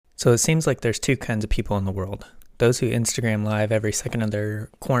So it seems like there's two kinds of people in the world. Those who Instagram live every second of their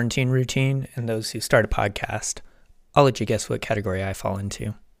quarantine routine and those who start a podcast. I'll let you guess what category I fall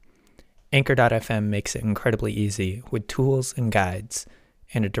into. Anchor.fm makes it incredibly easy with tools and guides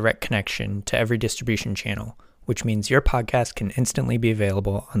and a direct connection to every distribution channel, which means your podcast can instantly be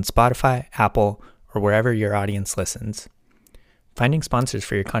available on Spotify, Apple, or wherever your audience listens. Finding sponsors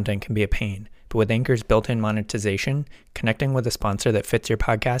for your content can be a pain, but with Anchor's built-in monetization, connecting with a sponsor that fits your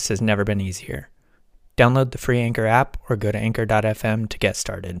podcast has never been easier. Download the free Anchor app or go to anchor.fm to get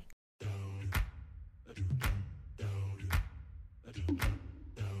started.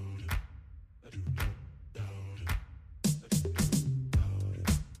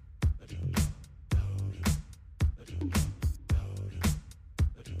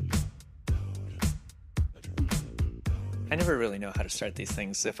 I never really know how to start these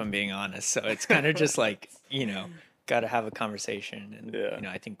things, if I'm being honest. So it's kind of just like, got to have a conversation. And,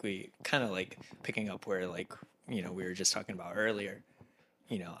 I think we kind of like picking up where we were just talking about earlier.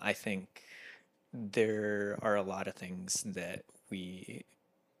 I think there are a lot of things that we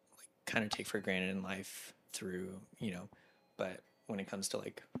kind of take for granted in life through, but when it comes to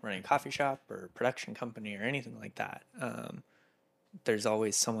like running a coffee shop or production company or anything like that, there's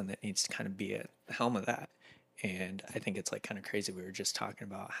always someone that needs to kind of be at the helm of that. And I think it's like kind of crazy. We were just talking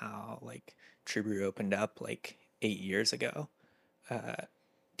about how like True Brew opened up like 8 years ago.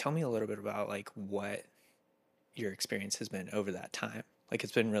 Tell me a little bit about like what your experience has been over that time. Like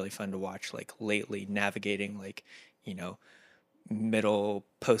it's been really fun to watch like lately navigating like, middle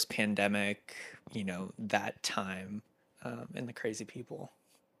post-pandemic, that time, and the crazy people.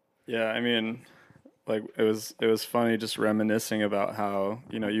 Yeah, I mean, like it was funny just reminiscing about how,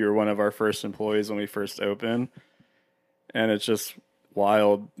 you were one of our first employees when we first opened. And it's just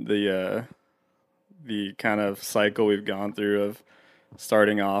wild the kind of cycle we've gone through of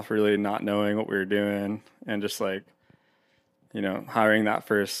starting off really not knowing what we were doing and just like, hiring that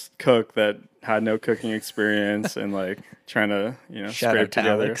first cook that had no cooking experience and like trying to, Shout scrape out to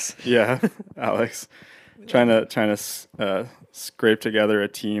together. Alex. Yeah, Alex. Trying to scrape together a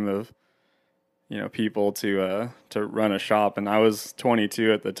team of people to run a shop. And I was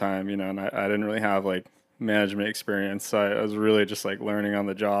 22 at the time, and I didn't really have like management experience, so I was really just like learning on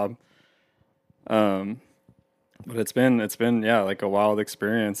the job. But it's been yeah, like a wild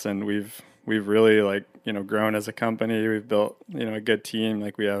experience, and we've really like grown as a company. We've built a good team.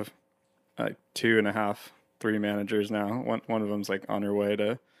 Like we have like 2.5, 3 managers now. One of them's like on her way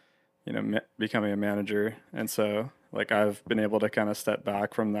to becoming a manager, and so like I've been able to kind of step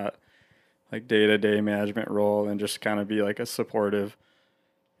back from that like day-to-day management role and just kind of be like a supportive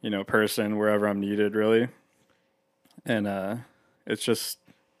person wherever I'm needed, really. And it's just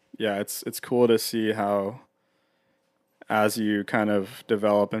yeah, it's cool to see how as you kind of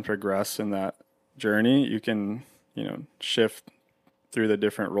develop and progress in that journey, you can shift through the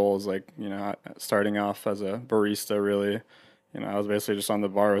different roles. Like starting off as a barista, really, I was basically just on the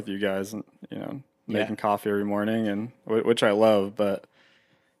bar with you guys and making coffee every morning, and which I love, but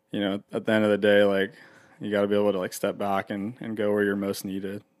at the end of the day, like you got to be able to like step back and go where you're most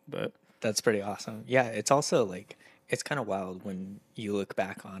needed. But That's pretty awesome. Yeah, it's also like it's kind of wild when you look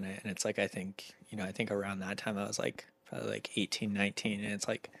back on it, and it's like I think around that time I was like probably like 18, 19, and it's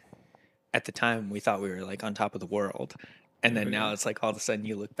like at the time we thought we were like on top of the world. And then now it's like all of a sudden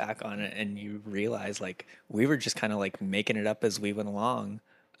you look back on it and you realize like we were just kind of like making it up as we went along.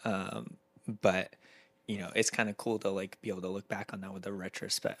 But it's kind of cool to like be able to look back on that with the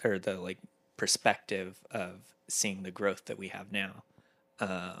retrospect or the like perspective of seeing the growth that we have now.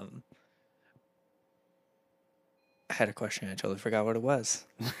 Um, I had a question. I totally forgot what it was.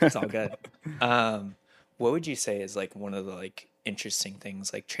 It's all good. Um, what would you say is like one of the like interesting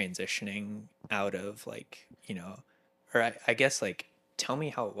things like transitioning out of like, or I guess like tell me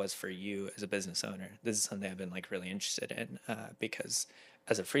how it was for you as a business owner. This is something I've been like really interested in because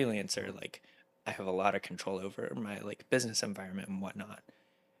as a freelancer, like I have a lot of control over my like business environment and whatnot.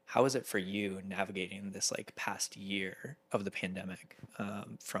 How is it for you navigating this like past year of the pandemic,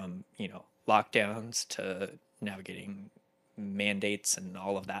 from lockdowns to navigating mandates and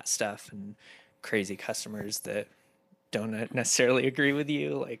all of that stuff and crazy customers that don't necessarily agree with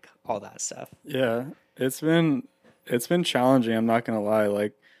you, like all that stuff? yeah, it's been challenging. I'm not gonna lie.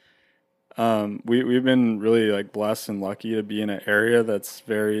 Like we've been really like blessed and lucky to be in an area that's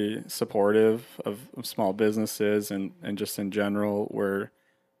very supportive of small businesses and just in general, where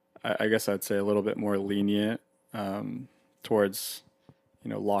I guess I'd say a little bit more lenient towards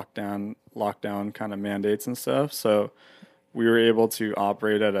lockdown kind of mandates and stuff. So we were able to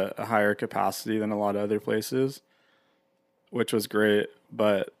operate at a higher capacity than a lot of other places, which was great.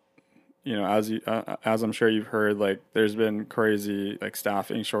 But you know, as I'm sure you've heard, like there's been crazy like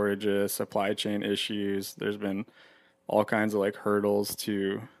staffing shortages, supply chain issues. There's been all kinds of like hurdles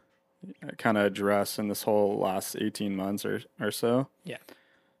to kind of address in this whole last 18 months or so. Yeah.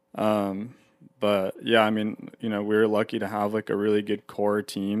 But yeah, I mean, you know, we were lucky to have like a really good core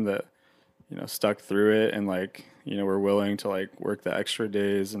team that, you know, stuck through it and like, you know, we're willing to like work the extra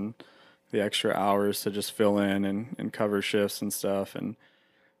days and the extra hours to just fill in and cover shifts and stuff. And,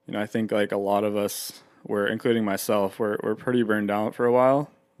 you know, I think like a lot of us were, including myself, we're pretty burned out for a while,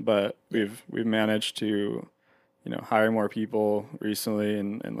 but we've managed to, you know, hire more people recently.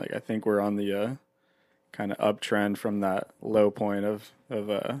 And like, I think we're on the, kind of uptrend from that low point of you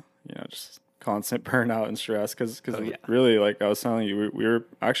know, just constant burnout and stress because really, like I was telling you, we were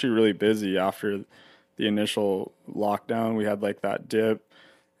actually really busy after the initial lockdown. We had like that dip,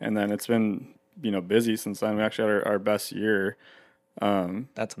 and then it's been, you know, busy since then. We actually had our best year.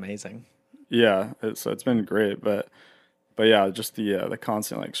 That's amazing. Yeah, so it's been great, but yeah, just the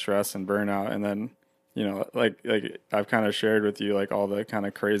constant like stress and burnout, and then, you know, like I've kind of shared with you like all the kind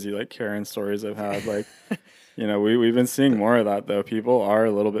of crazy like Karen stories I've had. Like, you know, we've been seeing more of that though. People are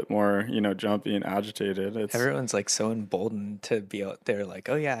a little bit more, you know, jumpy and agitated. Everyone's like so emboldened to be out there, like,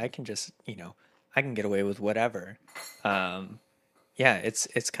 oh yeah, I can just, I can get away with whatever. Yeah,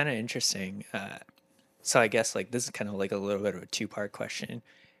 it's kind of interesting. So I guess like this is kind of like a little bit of a two-part question.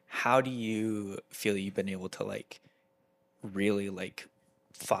 How do you feel you've been able to like really like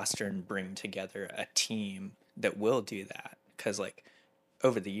foster and bring together a team that will do that? Because like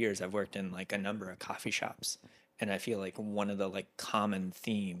over the years I've worked in like a number of coffee shops, and I feel like one of the like common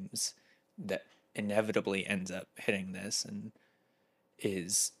themes that inevitably ends up hitting this and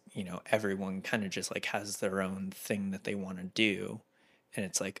is, everyone kind of just like has their own thing that they want to do, and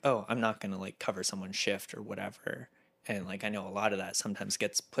it's like, oh, I'm not going to like cover someone's shift or whatever. And like I know a lot of that sometimes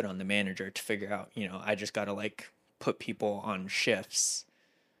gets put on the manager to figure out, I just got to like put people on shifts.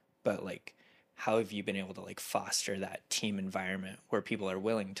 But like, how have you been able to like foster that team environment where people are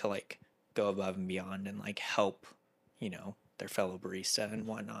willing to like go above and beyond and like help, their fellow barista and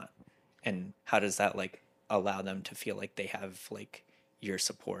whatnot? And how does that like allow them to feel like they have like your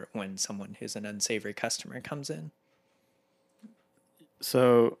support when someone who's an unsavory customer comes in?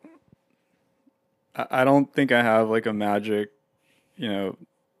 So I don't think I have like a magic, you know,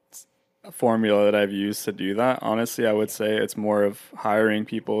 formula that I've used to do that. Honestly, I would say it's more of hiring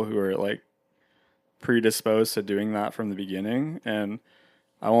people who are like predisposed to doing that from the beginning. And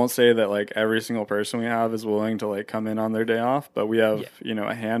I won't say that like every single person we have is willing to like come in on their day off, but we have, you know,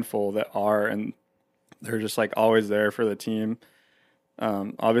 a handful that are, and they're just like always there for the team.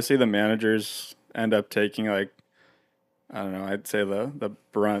 Obviously the managers end up taking like, I don't know, I'd say the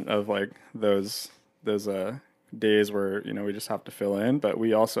brunt of like those days where, you know, we just have to fill in, but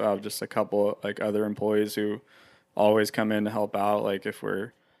we also have just a couple like other employees who always come in to help out, like if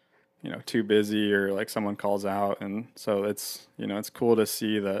we're, you know, too busy or like someone calls out. And so it's, you know, it's cool to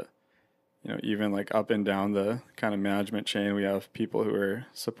see that, you know, even like up and down the kind of management chain, we have people who are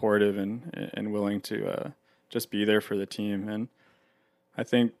supportive and willing to just be there for the team. And I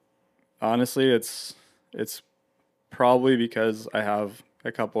think honestly it's probably because I have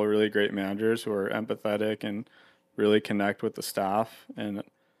a couple of really great managers who are empathetic and really connect with the staff. And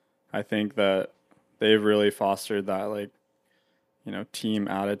I think that they've really fostered that, like, you know, team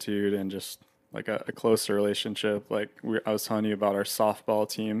attitude and just like a closer relationship. Like I was telling you about our softball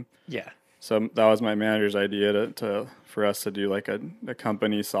team. Yeah. So that was my manager's idea to for us to do like a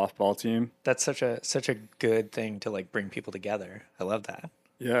company softball team. That's such a good thing to like bring people together. I love that.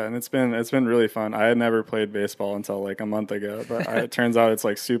 Yeah, and it's been really fun. I had never played baseball until like a month ago, but it turns out it's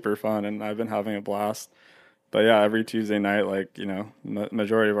like super fun, and I've been having a blast. But yeah, every Tuesday night, like, you know,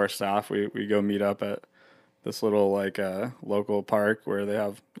 majority of our staff, we go meet up at this little like local park where they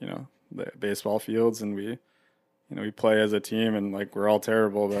have, you know, the baseball fields, and we play as a team, and like we're all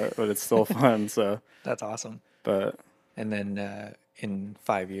terrible, but it's still fun. So That's awesome. but And then in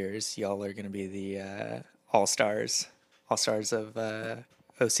 5 years, y'all are going to be the all stars of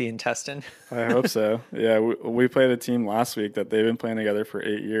OC and Teston. I hope so. Yeah, we played a team last week that they've been playing together for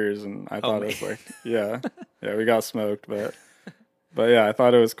 8 years, and I thought it was like, yeah, we got smoked, but yeah, I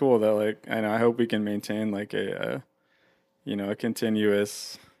thought it was cool that like, I hope we can maintain like a you know, a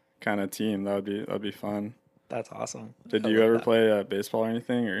continuous kind of team. That'd be fun. That's awesome. Did I you love ever that. play baseball or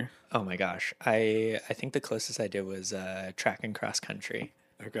anything or? Oh my gosh. I think the closest I did was track and cross country.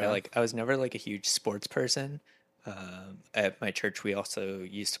 Okay. I was never like a huge sports person. At my church, we also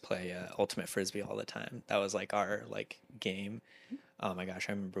used to play ultimate frisbee all the time. That was like our like game. Oh my gosh,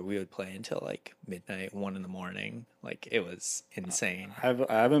 I remember we would play until like midnight, 1 in the morning. Like it was insane. I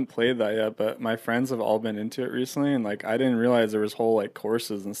haven't played that yet, but my friends have all been into it recently, and like I didn't realize there was whole like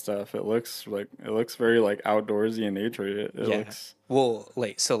courses and stuff. It looks very like outdoorsy and naturey. It Yeah. looks. Well,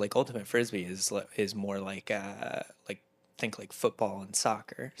 like so like ultimate frisbee is more like think like football and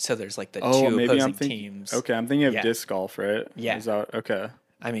soccer. So there's like the Oh, two maybe I'm opposing thinking. teams. Okay, I'm thinking of Yeah. disc golf, right? Yeah. Is that okay?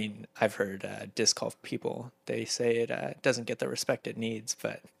 I mean, I've heard disc golf people, they say it doesn't get the respect it needs,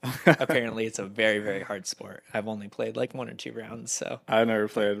 but apparently it's a very, very hard sport. I've only played like 1 or 2 rounds, so I never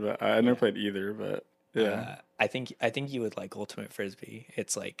but played, but I never yeah. played either. But yeah. I think you would like ultimate frisbee.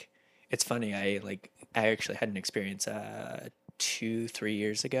 It's like it's funny. I actually had an experience 2 3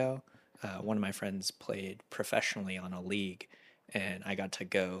 years ago. One of my friends played professionally on a league, and I got to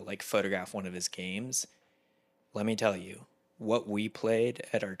go like photograph one of his games. Let me tell you, what we played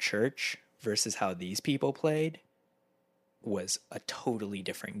at our church versus how these people played was a totally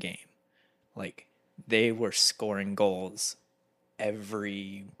different game. Like they were scoring goals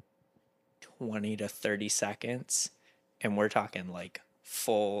every 20 to 30 seconds, and we're talking like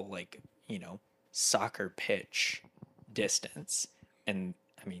full like, soccer pitch distance. And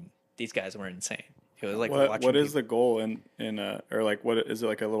I mean, these guys were insane. It was like What watching is people. the goal in or like what is it,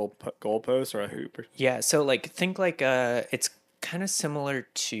 like a little goal post or a hoop? Yeah, so like think like it's kind of similar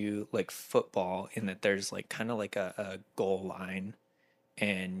to like football in that there's like kind of like a goal line,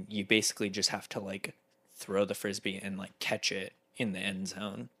 and you basically just have to like throw the frisbee and like catch it in the end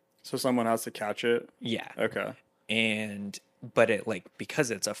zone. So someone has to catch it. Yeah. Okay. And but it like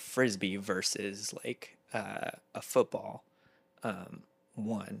because it's a frisbee versus like a football,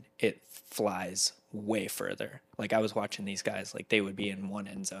 one, it flies way further. Like I was watching these guys, like they would be in one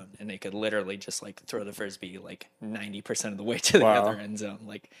end zone and they could literally just like throw the frisbee like 90% of the way to the other Wow. end zone.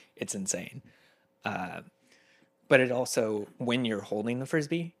 Like it's insane. But it also, when you're holding the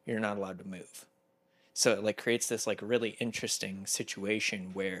frisbee, you're not allowed to move. So it like creates this like really interesting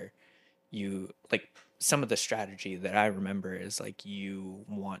situation where you like some of the strategy that I remember is like you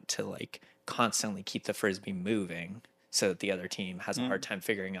want to like constantly keep the frisbee moving so that the other team has a hard time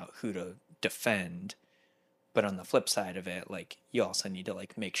figuring out who to defend. But on the flip side of it, like you also need to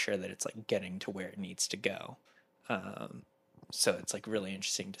like make sure that it's like getting to where it needs to go. So it's like really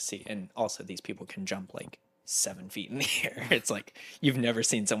interesting to see. And also these people can jump like 7 feet in the air. It's like you've never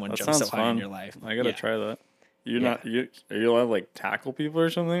seen someone That jump so sounds high in fun. your life. I gotta Yeah. try that. Yeah. You are you allowed to like tackle people or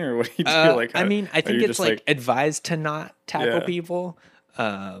something, or what do you do? Like I how mean, I are think you it's just like advised to not tackle yeah. people.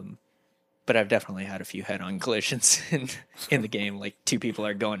 But I've definitely had a few head-on collisions in the game. Like two people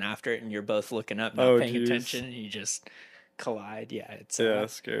are going after it, and you're both looking up, not Oh paying geez. attention, and you just collide. Yeah, it's Yeah,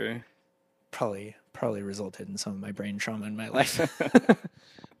 scary. probably resulted in some of my brain trauma in my life.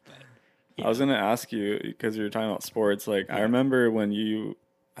 I was Yeah, gonna ask you because you were talking about sports. Like I yeah, remember when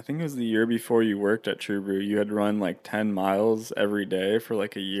I think it was the year before you worked at True Brew, you had run like 10 miles every day for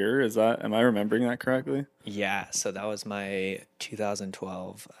like a year. Am I remembering that correctly? yeah. So that was my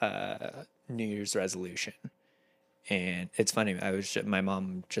 2012 New Year's resolution, and it's funny. My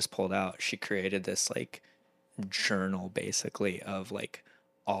mom just pulled out. She created this like journal basically of like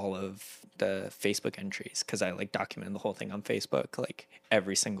all of the Facebook entries because I like documented the whole thing on Facebook like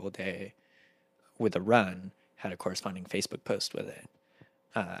every single day with a run had a corresponding Facebook post with it.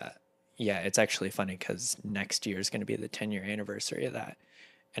 Yeah, it's actually funny because next year is going to be the 10-year anniversary of that,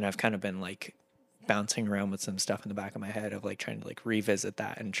 and I've kind of been like bouncing around with some stuff in the back of my head of like trying to like revisit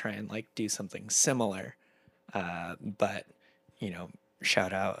that and try and like do something similar. But you know,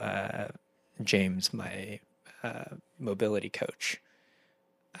 shout out James, my mobility coach.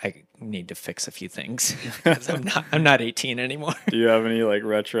 I need to fix a few things because I'm not 18 anymore. Do you have any like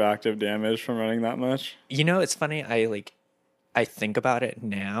retroactive damage from running that much? It's funny. I think about it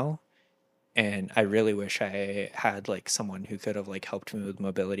now, and I really wish I had like someone who could have like helped me with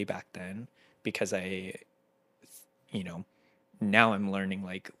mobility back then because you know, now I'm learning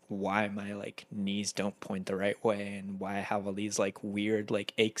like why my like knees don't point the right way and why I have all these like weird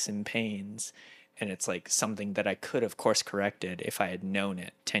like aches and pains. And it's like something that I could have course corrected if I had known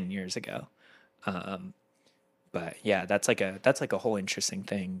it 10 years ago. But yeah, that's like a whole interesting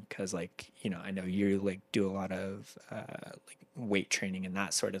thing because like, I know you like do a lot of like weight training and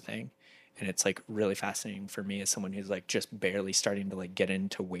that sort of thing. And it's like really fascinating for me as someone who's like just barely starting to like get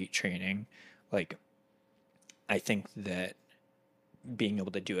into weight training. Like I think that being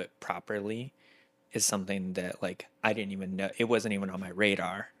able to do it properly is something that like I didn't even know. It wasn't even on my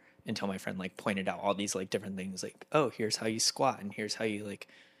radar until my friend like pointed out all these like different things like, oh, here's how you squat and here's how you like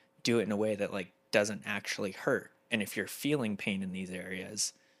do it in a way that like doesn't actually hurt. And if you're feeling pain in these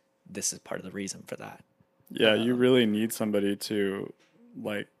areas, this is part of the reason for that. Yeah, you really need somebody to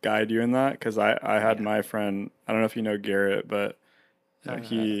like guide you in that, because I had Yeah. my friend, I don't know if you know Garrett, but Uh,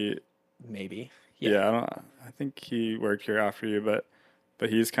 he, maybe. Yeah. yeah, I think he worked here after you, but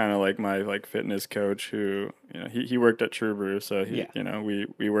he's kind of like my like fitness coach who, he worked at True Brew, so he, Yeah.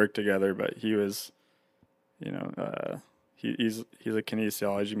 we worked together, but he was, you know, he's a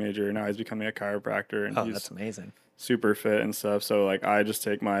kinesiology major. Now he's becoming a chiropractor, and Oh, that's he's amazing. super fit and stuff. So like I just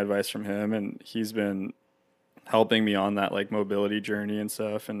take my advice from him, and he's been helping me on that like mobility journey and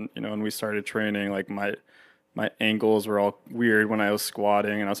stuff. And when we started training, like my ankles were all weird when I was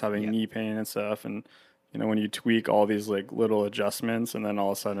squatting, and I was having Yeah. knee pain and stuff. And when you tweak all these like little adjustments, and then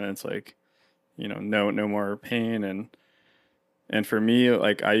all of a sudden it's like, no more pain. And for me,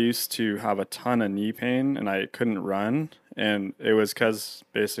 like I used to have a ton of knee pain and I couldn't run. And it was because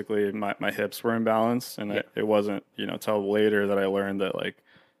basically my hips were imbalanced. And Yeah. it wasn't, till later that I learned that, like,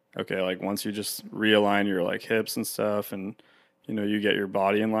 okay, like once you just realign your like hips and stuff, and, you get your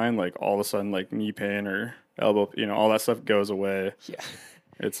body in line, like all of a sudden, like knee pain or elbow, all that stuff goes away. Yeah.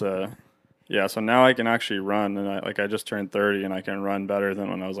 It's yeah. So now I can actually run, and I just turned 30 and I can run better than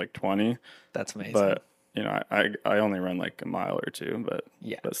when I was like 20. That's amazing. But I only run like a mile or two, but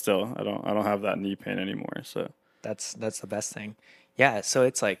Yeah. still I don't have that knee pain anymore. So That's the best thing. Yeah, so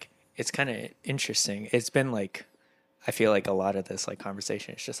it's like it's kind of interesting. It's been like I feel like a lot of this like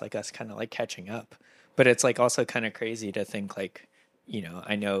conversation is just like us kind of like catching up. But it's like also kind of crazy to think like,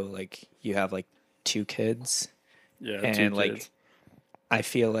 I know like you have like two kids yeah, two and like kids. I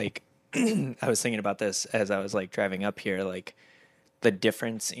feel like I was thinking about this as I was like driving up here, like the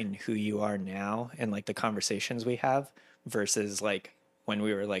difference in who you are now and like the conversations we have versus like when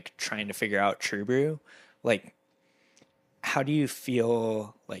we were like trying to figure out True Brew. Like, how do you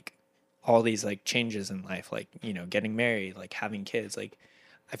feel like all these like changes in life, like, getting married, like having kids? Like,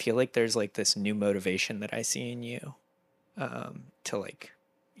 I feel like there's like this new motivation that I see in you to like,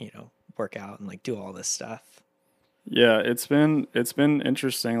 work out and like do all this stuff. Yeah, it's been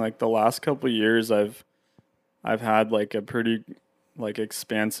interesting. Like the last couple of years, I've had like a pretty like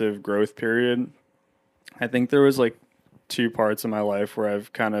expansive growth period. I think there was like two parts of my life where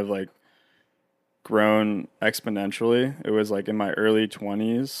I've kind of like grown exponentially. It was like in my early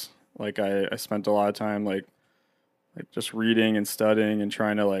 20s. Like I spent a lot of time like just reading and studying and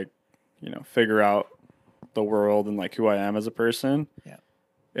trying to like, figure out the world and like who I am as a person. Yeah.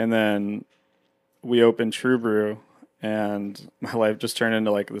 And then we opened True Brew, and my life just turned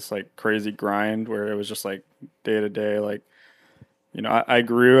into like this like crazy grind where it was just like day to day. Like, I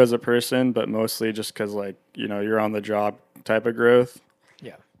grew as a person, but mostly just because like, you're on the job type of growth.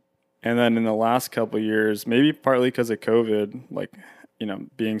 Yeah. And then in the last couple of years, maybe partly because of COVID, like,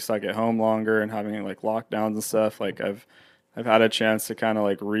 being stuck at home longer and having like lockdowns and stuff, like I've had a chance to kind of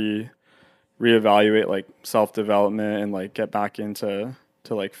like reevaluate like self-development and like get back into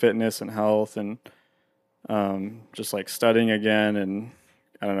like fitness and health, and just like studying again, and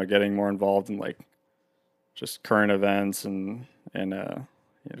I don't know, getting more involved in like just current events and Yeah.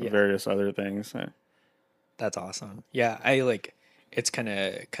 various other things. That's awesome. Yeah, I like it's kind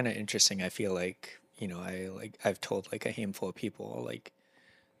of interesting. I feel like, I've told like a handful of people like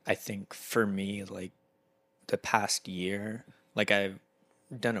I think for me like the past year, like I've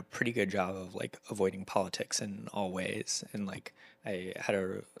done a pretty good job of like avoiding politics in all ways. And like I had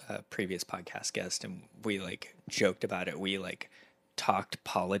a previous podcast guest and we like joked about it. We like talked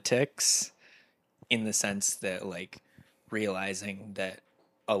politics in the sense that like realizing that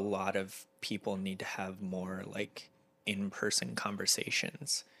a lot of people need to have more like in-person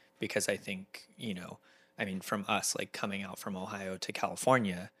conversations because I think, I mean from us like coming out from Ohio to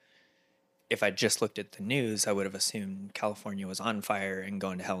California, if I just looked at the news, I would have assumed California was on fire and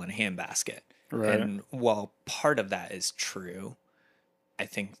going to hell in a handbasket. Right. And while part of that is true, I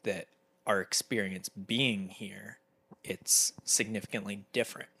think that our experience being here, it's significantly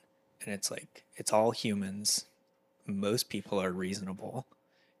different. And it's like, it's all humans. Most people are reasonable.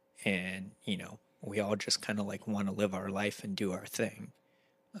 And, we all just kind of like want to live our life and do our thing.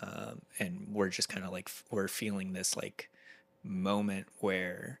 And we're just kind of like, we're feeling this like moment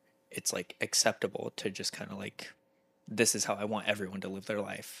where it's like acceptable to just kind of like, this is how I want everyone to live their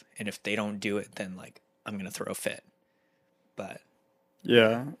life. And if they don't do it, then like, I'm going to throw a fit. But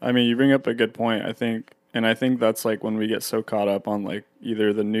Yeah, I mean, you bring up a good point. I think that's like when we get so caught up on like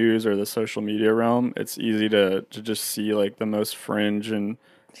either the news or the social media realm, it's easy to just see like the most fringe and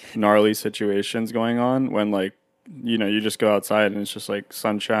gnarly situations going on when like, you just go outside and it's just like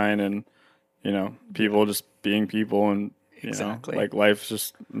sunshine and, people just being people, and, exactly. like life's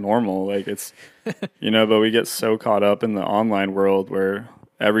just normal. Like it's, but we get so caught up in the online world where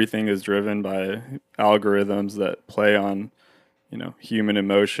everything is driven by algorithms that play on, human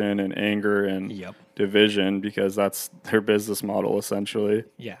emotion and anger and Yep. division, because that's their business model essentially.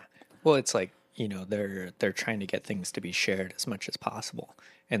 Yeah. Well, it's like, they're trying to get things to be shared as much as possible.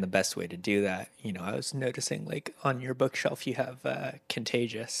 And the best way to do that, I was noticing like on your bookshelf you have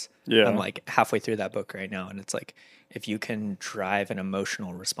Contagious. I'm Yeah. like halfway through that book right now, and it's like if you can drive an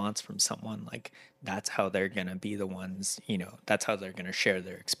emotional response from someone, like that's how they're going to be the ones, that's how they're going to share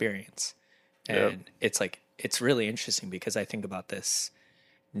their experience. Yep. And it's like it's really interesting because I think about this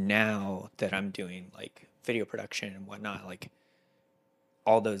now that I'm doing like video production and whatnot, like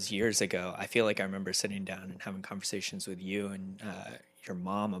all those years ago, I feel like I remember sitting down and having conversations with you and your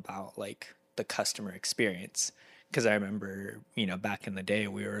mom about like the customer experience. Because I remember, back in the day,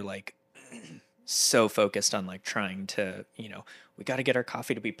 we were like so focused on like trying to, we got to get our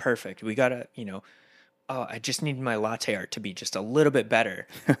coffee to be perfect. We got to, oh, I just need my latte art to be just a little bit better.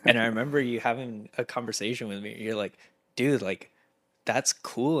 And I remember you having a conversation with me. You're like, dude, like, that's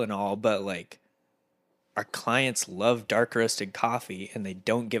cool and all, but like, our clients love dark roasted coffee and they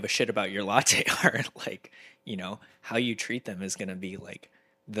don't give a shit about your latte art. Like, how you treat them is going to be like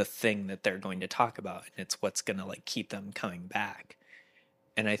the thing that they're going to talk about. And it's what's going to like keep them coming back.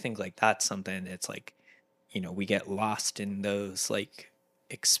 And I think like that's something that's like, we get lost in those like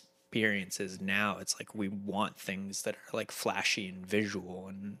experiences now. It's like we want things that are like flashy and visual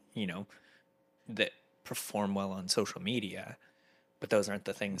and, that perform well on social media, but those aren't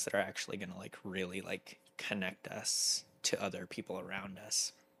the things that are actually going to like really like connect us to other people around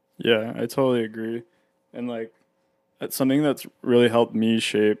us. Yeah, I totally agree. And like, it's something that's really helped me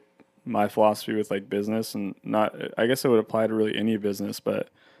shape my philosophy with like business, and not, I guess it would apply to really any business, but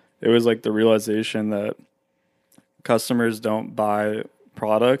it was like the realization that customers don't buy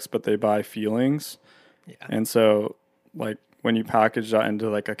products, but they buy feelings. Yeah. And so, like, when you package that into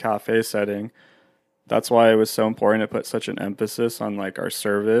like a cafe setting, that's why it was so important to put such an emphasis on like our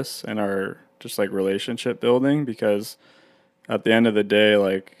service and our just like relationship building, because at the end of the day,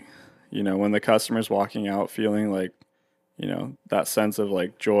 like, when the customer's walking out feeling like, that sense of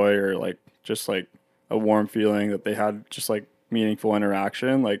like joy, or like just like a warm feeling that they had just like meaningful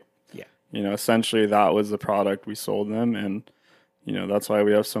interaction, like, Yeah. Essentially that was the product we sold them. And, that's why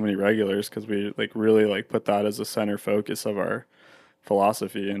we have so many regulars, because we like really like put that as a center focus of our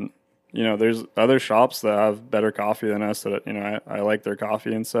philosophy. And, there's other shops that have better coffee than us that, I like their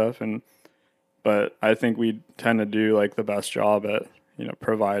coffee and stuff. But I think we tend to do like the best job at,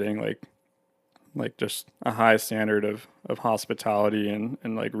 providing like just a high standard of hospitality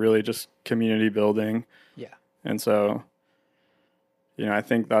and like really just community building. Yeah. And so, I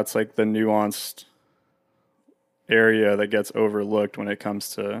think that's like the nuanced area that gets overlooked when it comes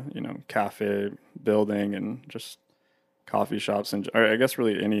to, cafe building and just coffee shops, and or I guess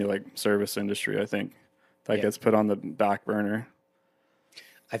really any like service industry. I think that gets put on the back burner.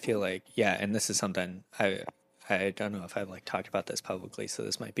 I feel like, yeah, and this is something I don't know if I've like talked about this publicly, so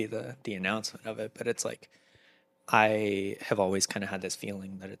this might be the announcement of it, but it's like I have always kind of had this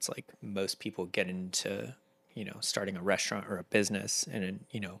feeling that it's like most people get into, starting a restaurant or a business and,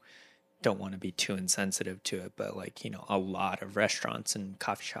 don't want to be too insensitive to it, but like, a lot of restaurants and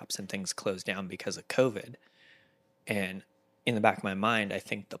coffee shops and things closed down because of COVID. And in the back of my mind, I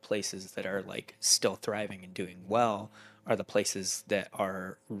think the places that are like still thriving and doing well are the places that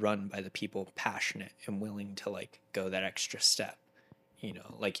are run by the people passionate and willing to like go that extra step.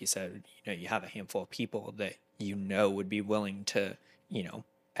 Like you said, you have a handful of people that would be willing to,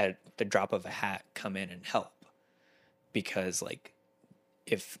 at the drop of a hat come in and help. Because like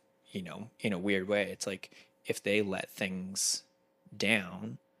if, in a weird way, it's like if they let things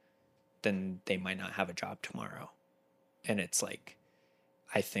down, then they might not have a job tomorrow. And it's like,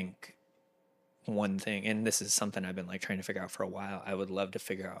 I think one thing, and this is something I've been like trying to figure out for a while, I would love to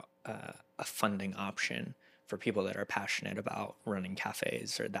figure out a funding option for people that are passionate about running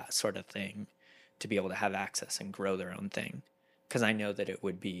cafes or that sort of thing, to be able to have access and grow their own thing. Because I know that it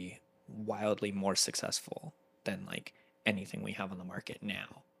would be wildly more successful than like anything we have on the market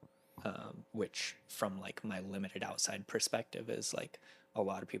now. Which from like my limited outside perspective is like a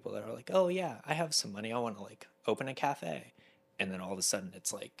lot of people that are like, oh yeah, I have some money, I want to like open a cafe. And then all of a sudden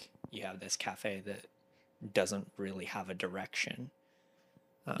it's like you have this cafe that doesn't really have a direction.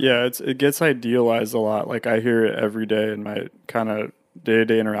 Yeah, it gets idealized a lot. Like I hear it every day in my kind of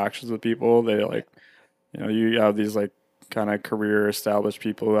day-to-day interactions with people. They like, you have these like kind of career established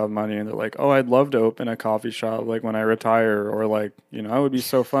people who have money, and they're like, "Oh, I'd love to open a coffee shop like when I retire," or like, "I would be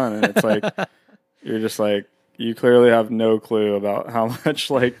so fun." And it's like you're just like, you clearly have no clue about how much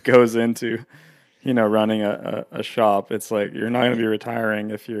like goes into running a shop. It's like you're not going to be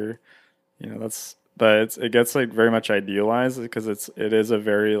retiring if you're, that's, but it gets like very much idealized because it is a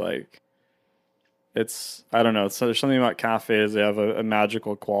very like, I don't know. So there's something about cafes. They have a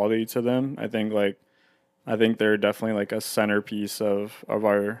magical quality to them. I think they're definitely like a centerpiece of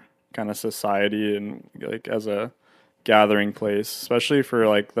our kind of society and like as a gathering place, especially for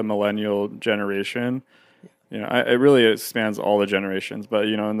like the millennial generation. It really spans all the generations, but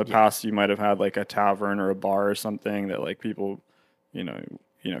in the Yeah. past you might have had like a tavern or a bar or something that like people, you know,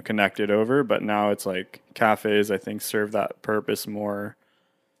 connected over, but now it's like cafes I think serve that purpose more.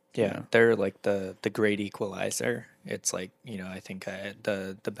 Yeah, they're like the great equalizer. It's like, I think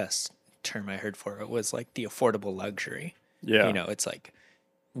the best term I heard for it was like the affordable luxury. Yeah. It's like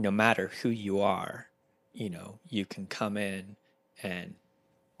no matter who you are, you can come in and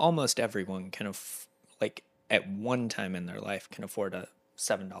almost everyone can like at one time in their life can afford a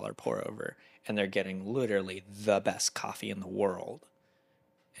 $7 pour over, and they're getting literally the best coffee in the world.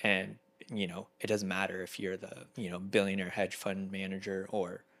 And it doesn't matter if you're the billionaire hedge fund manager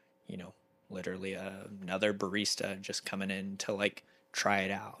or you know literally another barista just coming in to like try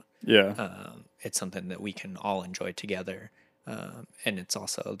it out. Yeah. It's something that we can all enjoy together. And it's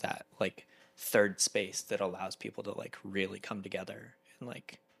also that like third space that allows people to like really come together and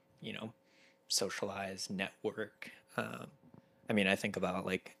like you know socialize, network. I mean, I think about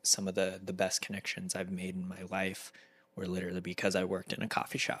like some of the best connections I've made in my life were literally because I worked in a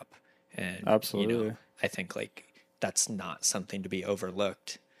coffee shop. And Absolutely. I think like that's not something to be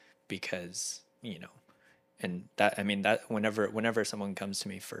overlooked because, and that I mean that whenever someone comes to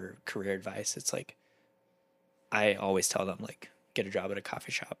me for career advice, it's like I always tell them like get a job at a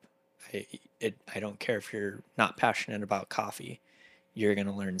coffee shop. I don't care if you're not passionate about coffee. You're going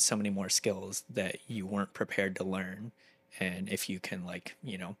to learn so many more skills that you weren't prepared to learn. And if you can like,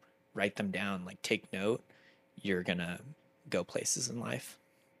 write them down, like take note, you're going to go places in life.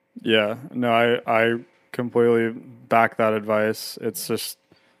 Yeah. No, I completely back that advice. It's just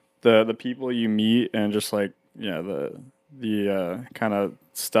the people you meet and just like the kind of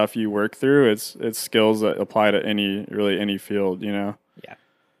stuff you work through. It's skills that apply to any field. Yeah.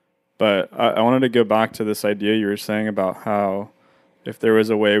 But I wanted to go back to this idea you were saying about how if there was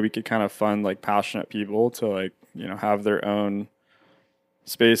a way we could kind of fund like passionate people to like have their own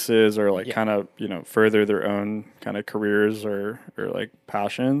spaces or like Yeah. kind of further their own kind of careers or like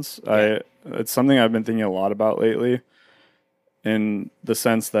passions. Yeah. It's something I've been thinking a lot about lately, in the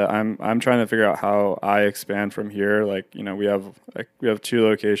sense that I'm trying to figure out how I expand from here. Like we have two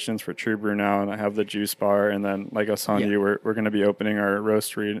locations for True Brew now, and I have the juice bar, and then like I was telling Yeah. you, we're going to be opening our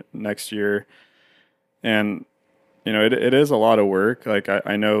roastery next year, and it is a lot of work. Like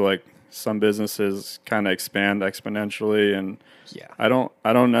I know like some businesses kind of expand exponentially, and Yeah. I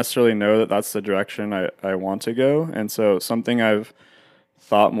don't necessarily know that that's the direction I want to go. And so something I've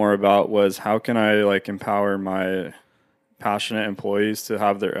thought more about was how can I like empower my passionate employees to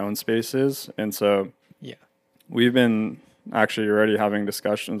have their own spaces. And so Yeah. we've been actually already having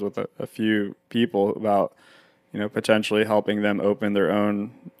discussions with a few people about potentially helping them open their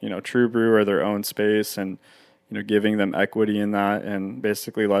own True Brew or their own space, and giving them equity in that, and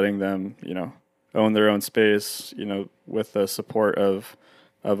basically letting them own their own space, with the support of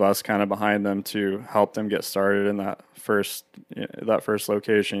us kind of behind them to help them get started in that first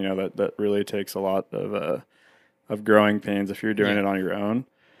location. That really takes a lot of growing pains if you're doing Yeah. it on your own.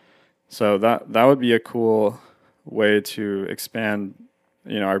 So that would be a cool way to expand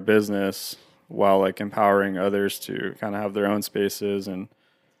our business while like empowering others to kind of have their own spaces, and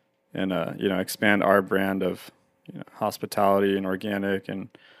expand our brand of hospitality and organic, and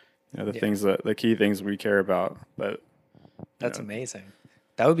the key things we care about. But That's amazing.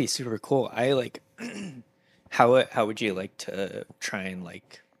 That would be super cool. I like how would you like to try and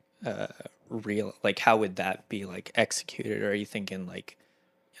like real like how would that be like executed? Or are you thinking like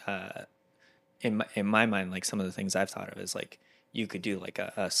in my mind, like some of the things I've thought of is like you could do like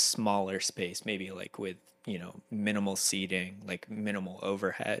a smaller space, maybe like with minimal seating, like minimal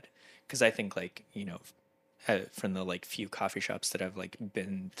overhead. Because I think like from the like few coffee shops that I've like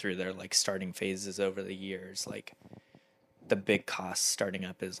been through their like starting phases over the years, like the big cost starting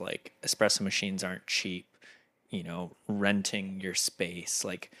up is like espresso machines aren't cheap. Renting your space.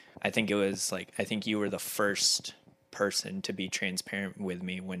 Like I think you were the first person to be transparent with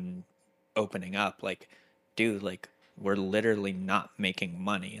me when opening up. Like, dude, like we're literally not making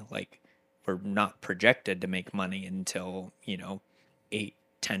money. Like we're not projected to make money until 8-10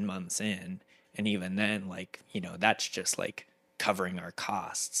 months in, and even then like that's just like covering our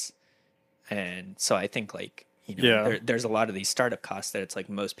costs. And so I think like yeah, there's a lot of these startup costs that it's like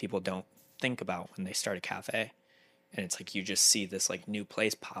most people don't think about when they start a cafe. And it's like you just see this like new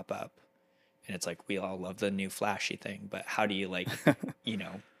place pop up, and it's like we all love the new flashy thing, but how do you like, you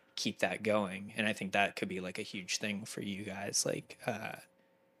know, keep that going? And I think that could be like a huge thing for you guys, like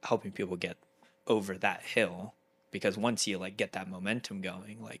helping people get over that hill, because once you like get that momentum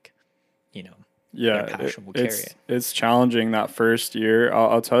going, like, you know, their passion will carry it. It's challenging that first year.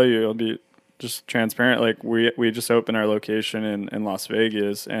 I'll tell you, it'll be just transparent. Like we just opened our location in Las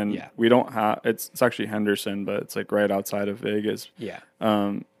Vegas, and we don't have, it's actually Henderson, but it's like right outside of Vegas. Yeah.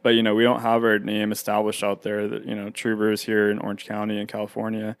 But you know, we don't have our name established out there. That, you know, True Brew's here in Orange County in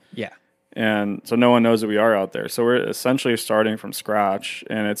California. Yeah. And so no one knows that we are out there. So we're essentially starting from scratch,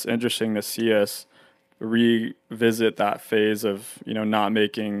 and it's interesting to see us revisit that phase of, you know, not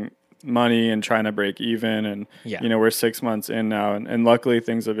making money and trying to break even. And, you know, we're 6 months in now, and luckily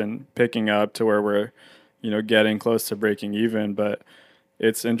things have been picking up to where we're, you know, getting close to breaking even. But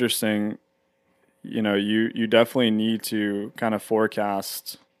it's interesting, you know, you definitely need to kind of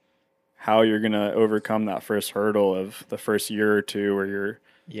forecast how you're going to overcome that first hurdle of the first year or two where you're,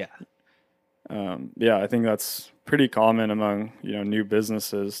 I think that's pretty common among, you know, new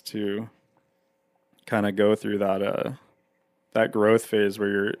businesses to kind of go through that growth phase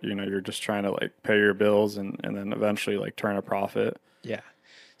where you're just trying to like pay your bills and then eventually like turn a profit. Yeah.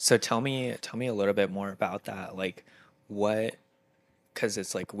 So tell me a little bit more about that. Like because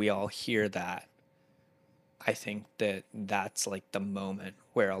it's like we all hear that. I think that's like the moment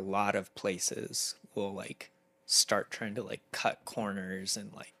where a lot of places will like start trying to like cut corners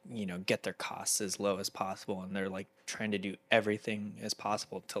and like, you know, get their costs as low as possible, and they're like trying to do everything as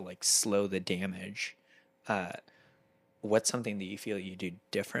possible to like slow the damage. What's something that you feel you do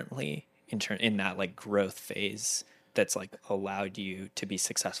differently in that like growth phase that's like allowed you to be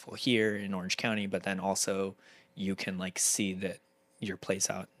successful here in Orange County, but then also you can like see that your place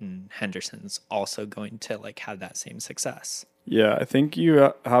out in Henderson's also going to like have that same success? Yeah, I think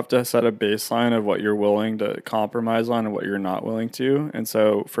you have to set a baseline of what you're willing to compromise on and what you're not willing to. And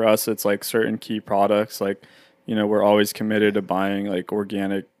so for us, it's like certain key products, like, you know, we're always committed to buying like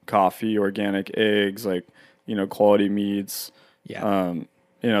organic coffee, organic eggs, like, you know, quality meats. Yeah.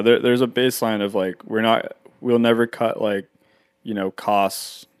 You know, there's a baseline of like, we'll never cut like, you know,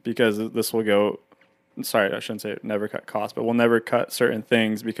 costs, because this will go, sorry, I shouldn't say never cut costs, but we'll never cut certain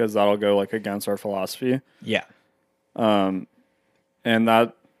things because that'll go like against our philosophy. Yeah. And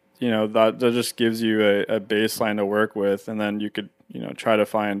that, you know, that just gives you a baseline to work with. And then you could, you know, try to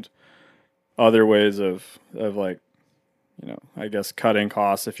find other ways of like, you know, I guess cutting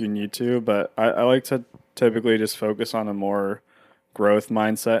costs if you need to. But I like to typically just focus on a more growth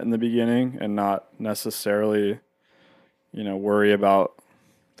mindset in the beginning and not necessarily, you know, worry about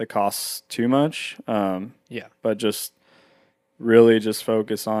the costs too much. But just really just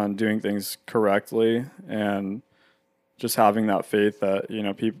focus on doing things correctly and just having that faith that, you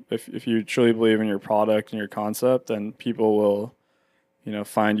know, people, if you truly believe in your product and your concept, then people will, you know,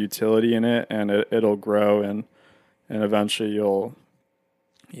 find utility in it, and it'll grow, and eventually you'll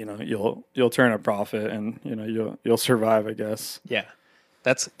turn a profit, and, you know, you'll survive, I guess. Yeah.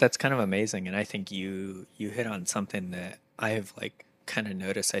 That's kind of amazing. And I think you hit on something that I have like kind of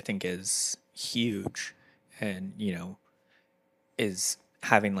noticed, I think is huge, and, you know, is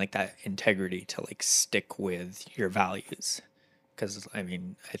having like that integrity to like stick with your values. Because I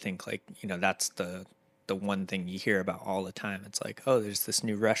mean, I think like, you know, that's the one thing you hear about all the time. It's like, oh, there's this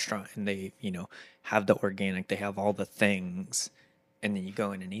new restaurant and they, you know, have the organic, they have all the things, and then you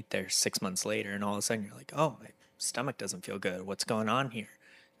go in and eat there 6 months later, and all of a sudden you're like, oh, my stomach doesn't feel good, what's going on here?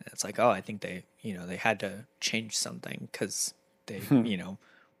 And it's like, oh, I think they, you know, they had to change something because they you know,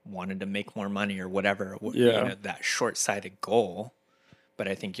 wanted to make more money or whatever, you know, that short-sighted goal. But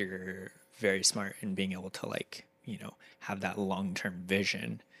I think you're very smart in being able to like, you know, have that long-term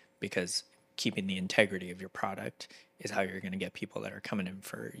vision, because keeping the integrity of your product is how you're going to get people that are coming in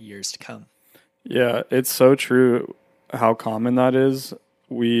for years to come. Yeah, it's so true how common that is.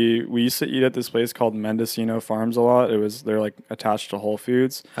 We used to eat at this place called Mendocino Farms a lot. They're like attached to Whole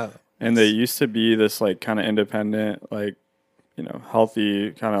Foods. Oh, and they used to be this like kind of independent, like, you know,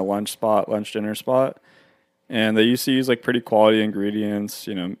 healthy kind of lunch dinner spot. And they used to use like pretty quality ingredients.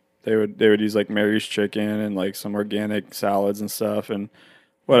 You know, they would use like Mary's chicken and like some organic salads and stuff and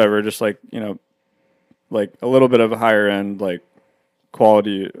whatever, just like, you know, like a little bit of a higher end, like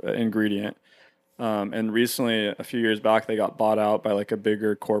quality ingredient. And recently, a few years back, they got bought out by like a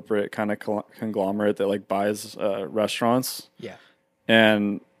bigger corporate kind of conglomerate that like buys restaurants. Yeah.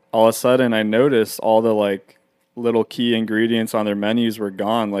 And all of a sudden I noticed all the like little key ingredients on their menus were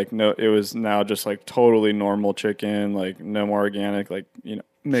gone. Like no, it was now just like totally normal chicken, like no more organic, like,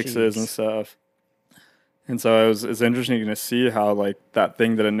 mixes and Jeez. stuff. And so it's interesting to see how like that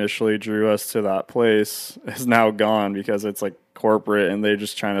thing that initially drew us to that place is now gone because it's like corporate and they're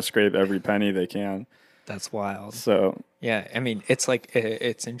just trying to scrape every penny they can. That's wild. So Yeah, I mean, it's like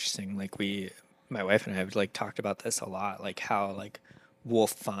it's interesting. Like my wife and I have like talked about this a lot. Like how like we'll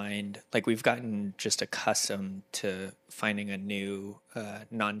find like we've gotten just accustomed to finding a new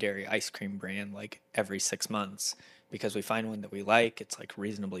non-dairy ice cream brand like every 6 months because we find one that we like. It's like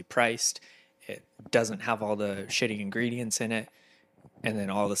reasonably priced. It doesn't have all the shitty ingredients in it, and then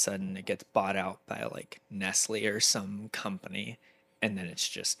all of a sudden it gets bought out by like Nestle or some company, and then it's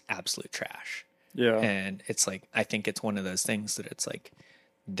just absolute trash. yeah, And it's like, I think it's one of those things that it's like,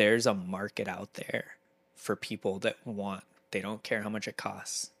 there's a market out there for people that they don't care how much it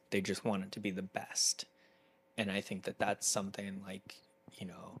costs. They just want it to be the best. And I think that that's something like, you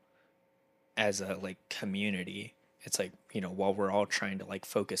know, as a like community, it's like, while we're all trying to like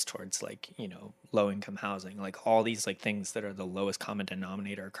focus towards like, low income housing, like all these like things that are the lowest common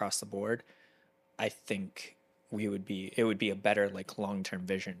denominator across the board, I think it would be a better like long-term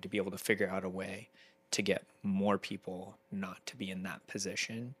vision to be able to figure out a way to get more people not to be in that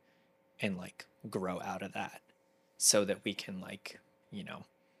position and like grow out of that so that we can like,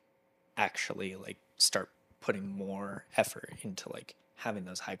 actually like start putting more effort into like having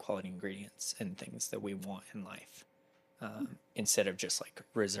those high quality ingredients and things that we want in life, instead of just like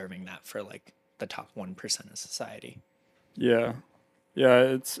reserving that for like the top 1% of society. yeah. Yeah,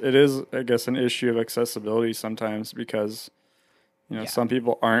 it is I guess an issue of accessibility sometimes because Yeah. some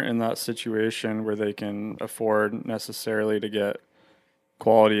people aren't in that situation where they can afford necessarily to get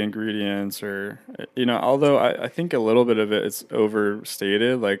quality ingredients or although I think a little bit of it is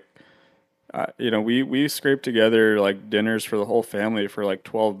overstated. Like we scraped together like dinners for the whole family for like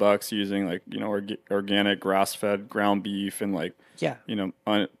 $12 using like organic grass fed ground beef and like Yeah.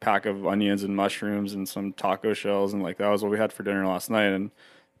 pack of onions and mushrooms and some taco shells, and like that was what we had for dinner last night. And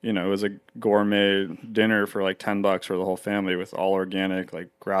it was a gourmet dinner for like $10 for the whole family with all organic like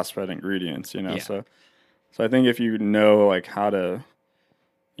grass fed ingredients. Yeah. So I think if you know like how to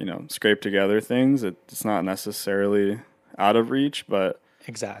scrape together things, it's not necessarily out of reach,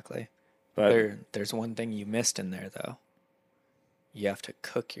 Exactly. but There's one thing you missed in there though. You have to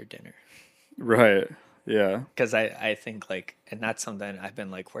cook your dinner. right, yeah, Because I think like, and that's something I've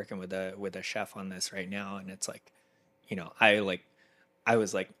been like working with a chef on this right now, and it's like, I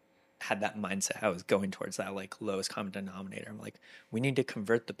was like had that mindset. I was going towards that like lowest common denominator. I'm like, we need to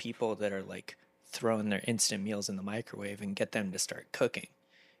convert the people that are like throwing their instant meals in the microwave and get them to start cooking.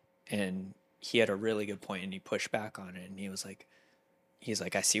 And he had a really good point, and he pushed back on it, and he's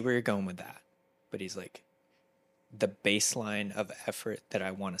like, I see where you're going with that, but he's like, the baseline of effort that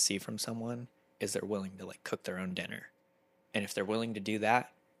I want to see from someone is they're willing to like cook their own dinner. And if they're willing to do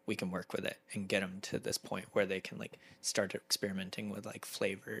that, we can work with it and get them to this point where they can like start experimenting with like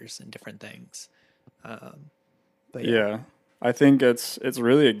flavors and different things. But yeah. yeah. I think it's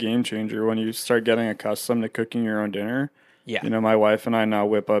really a game changer when you start getting accustomed to cooking your own dinner. Yeah. My wife and I now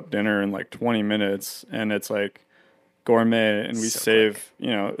whip up dinner in like 20 minutes, and it's like gourmet, and we So save,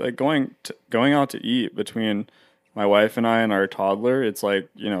 quick. like going out to eat between my wife and I and our toddler, it's like,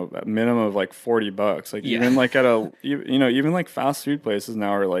 a minimum of like $40. Like Yeah. even like at even like fast food places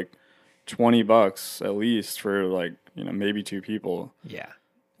now are like $20 at least for like, maybe two people. Yeah.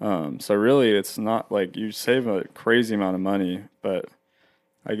 So really it's not like you save a crazy amount of money, but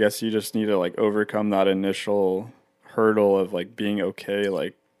I guess you just need to like overcome that initial hurdle of like being okay,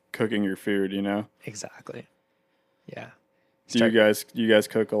 like cooking your food. Exactly. Yeah. Do you Start. guys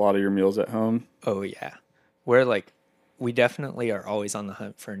cook a lot of your meals at home? Oh yeah. We're like, we definitely are always on the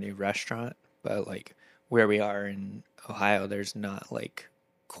hunt for a new restaurant, but like where we are in Ohio, there's not like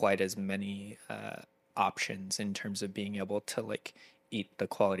quite as many options in terms of being able to like eat the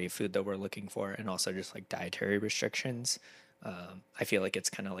quality of food that we're looking for, and also just like dietary restrictions. I feel like it's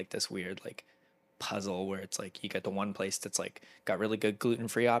kind of like this weird like puzzle where it's like you get the one place that's like got really good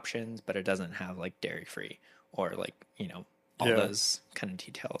gluten-free options, but it doesn't have like dairy-free or like, all Yeah. those kind of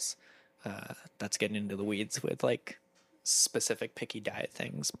details. That's getting into the weeds with like specific picky diet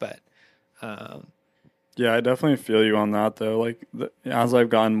things, but um, Yeah, I definitely feel you on that though. Like as I've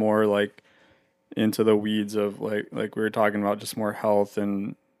gotten more like into the weeds of like we were talking about just more health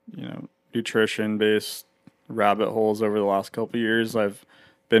and nutrition based rabbit holes over the last couple of years, I've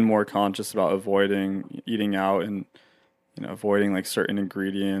been more conscious about avoiding eating out and avoiding like certain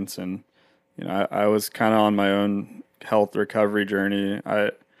ingredients. And I was kind of on my own health recovery journey.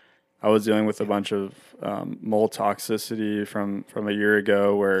 I I was dealing with a bunch of mold toxicity from a year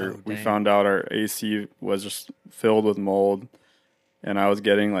ago, where Oh, we dang. found out our AC was just filled with mold, and I was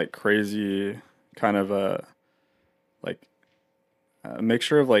getting like crazy kind of like a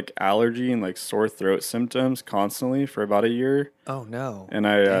mixture of like allergy and like sore throat symptoms constantly for about a year. Oh no. And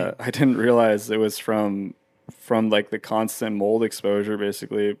Dang. I didn't realize it was from like the constant mold exposure,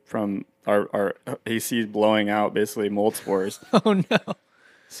 basically from our AC blowing out basically mold spores. Oh no.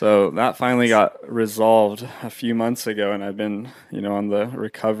 So that finally got resolved a few months ago, and I've been, on the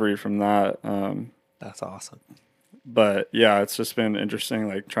recovery from that. That's awesome. But yeah, it's just been interesting,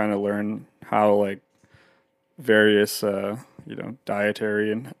 like trying to learn how like various,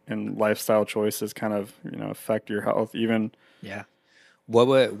 dietary and lifestyle choices kind of, affect your health. Even, Yeah. What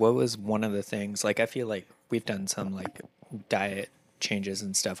was one of the things, like I feel like we've done some like diet changes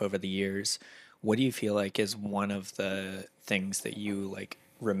and stuff over the years. What do you feel like is one of the things that you like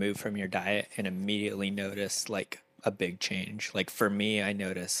remove from your diet and immediately notice like a big change? Like for me, I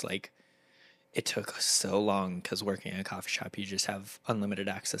noticed like it took so long because working in a coffee shop, you just have unlimited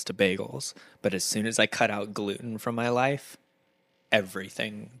access to bagels. But as soon as I cut out gluten from my life,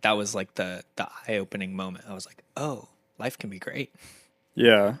 everything that was like the eye-opening moment. I was like, "Oh, life can be great."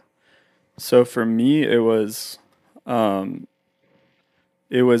 yeah. So for me, um,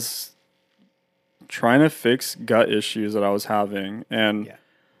 it was trying to fix gut issues that I was having. And Yeah.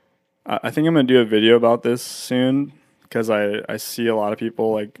 I think I'm going to do a video about this soon, because I see a lot of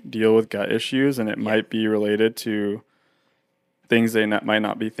people like deal with gut issues, and it Yeah. might be related to things they might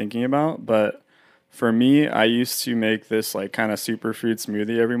not be thinking about. But for me, I used to make this like kind of superfood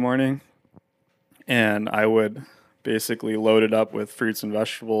smoothie every morning, and I would basically load it up with fruits and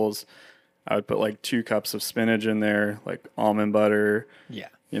vegetables. I would put like 2 cups of spinach in there, like almond butter. Yeah.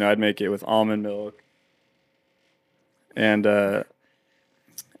 I'd make it with almond milk, and I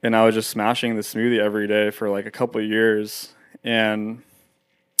was just smashing the smoothie every day for like a couple of years, and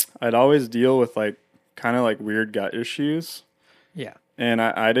I'd always deal with like kind of like weird gut issues, Yeah. and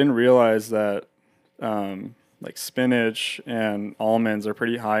I didn't realize that like spinach and almonds are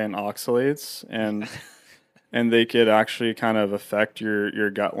pretty high in oxalates, and they could actually kind of affect your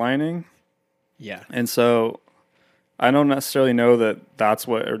gut lining. Yeah. And so I don't necessarily know that that's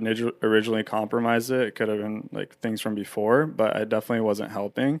what originally compromised it. It could have been like things from before, but it definitely wasn't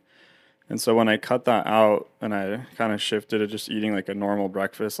helping. And so when I cut that out and I kind of shifted to just eating like a normal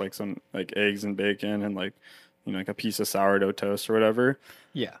breakfast, like some like eggs and bacon and like, like a piece of sourdough toast or whatever,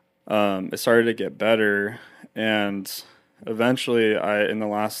 Yeah. it started to get better. And eventually in the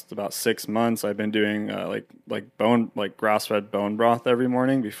last about 6 months, I've been doing like grass fed bone broth every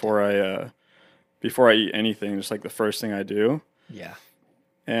morning before I eat anything, just like the first thing I do. Yeah.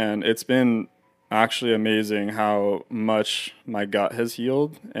 And it's been actually amazing how much my gut has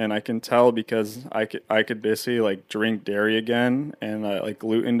healed. And I can tell because I could basically like drink dairy again, and like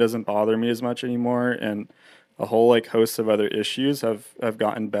gluten doesn't bother me as much anymore. And a whole like host of other issues have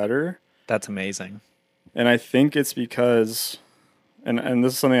gotten better. That's amazing. And I think it's because, and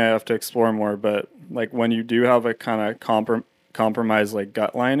this is something I have to explore more, but like when you do have a kind of compromised like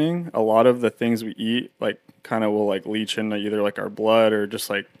gut lining, a lot of the things we eat like kind of will like leach into either like our blood or just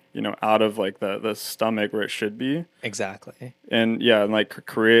like, out of like the stomach where it should be. Exactly. And yeah, and like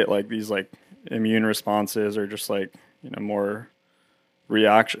create like these like immune responses, or just like, more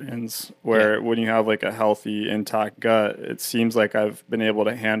reactions, Yeah. where when you have like a healthy intact gut, it seems like I've been able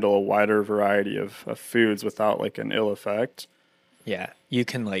to handle a wider variety of foods without like an ill effect. Yeah. You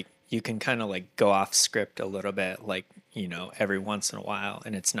can kind of like go off script a little bit, like, every once in a while,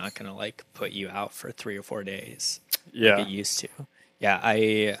 and it's not going to like put you out for 3 or 4 days like it Yeah. used to. Yeah.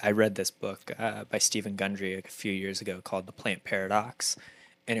 I read this book by Stephen Gundry a few years ago called The Plant Paradox.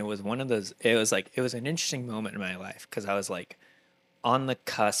 And it was one of those, it was an interesting moment in my life because I was like on the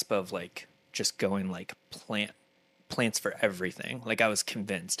cusp of like just going like plants for everything. Like I was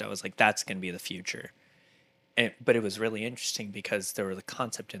convinced. I was like, that's going to be the future. But it was really interesting because there was a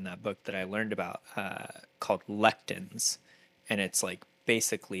concept in that book that I learned about called lectins, and it's like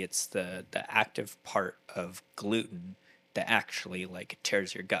basically it's the active part of gluten that actually like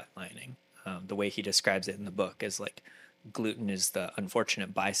tears your gut lining. The way he describes it in the book is like gluten is the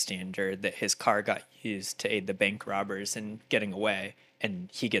unfortunate bystander that his car got used to aid the bank robbers in getting away, and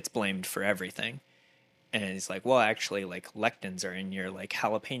he gets blamed for everything. And he's like, well, actually, like lectins are in your like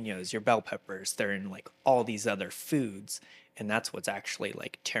jalapenos, your bell peppers. They're in like all these other foods, and that's what's actually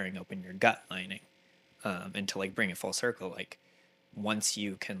like tearing open your gut lining. And to like bring it full circle, like once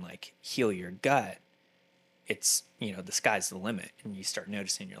you can like heal your gut, it's the sky's the limit, and you start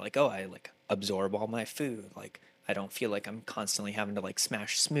noticing you're like, oh, I like absorb all my food. Like I don't feel like I'm constantly having to like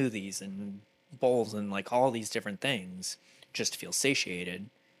smash smoothies and bowls and like all these different things just to feel satiated.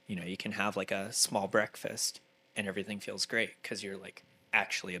 You know, you can have like a small breakfast and everything feels great because you're like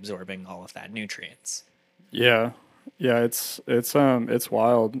actually absorbing all of that nutrients. Yeah. Yeah, it's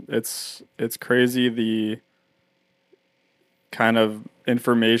wild. It's crazy the kind of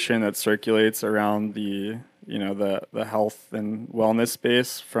information that circulates around the health and wellness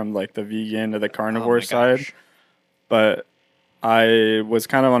space from like the vegan to the Oh carnivore my side. gosh. But I was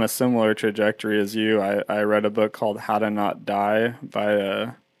kind of on a similar trajectory as you. I read a book called How to Not Die by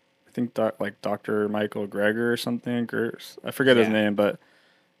I think like Dr. Michael Greger or something, or I forget his Yeah. name, but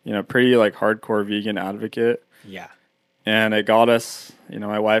pretty like hardcore vegan advocate. Yeah. And it got us,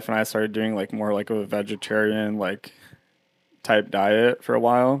 my wife and I started doing like more like a vegetarian like type diet for a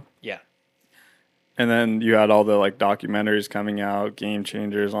while. Yeah. And then you had all the like documentaries coming out, Game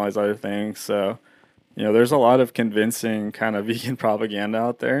Changers, and all these other things. So, there's a lot of convincing kind of vegan propaganda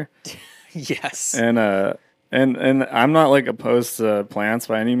out there. Yes. And and I'm not like opposed to plants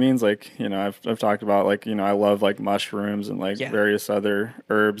by any means. Like, I've talked about like, I love like mushrooms and like Yeah. various other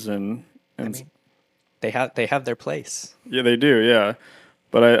herbs I and mean, they have their place. yeah, they do, yeah.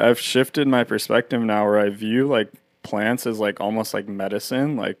 But I've shifted my perspective now where I view like plants as like almost like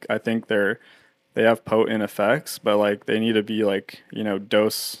medicine. Like I think they have potent effects, but like they need to be like,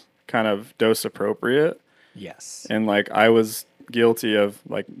 dose appropriate. Yes. And like I was guilty of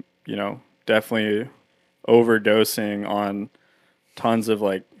like, definitely overdosing on tons of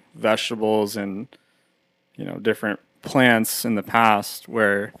like vegetables and, different plants in the past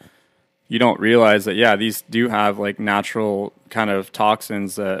where you don't realize that, yeah, these do have like natural kind of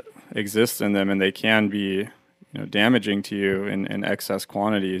toxins that exist in them and they can be, damaging to you in excess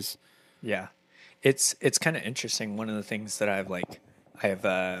quantities. Yeah. It's kind of interesting. One of the things that I have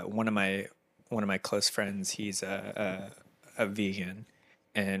one of my close friends, he's a vegan,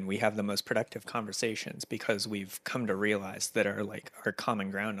 and we have the most productive conversations because we've come to realize that our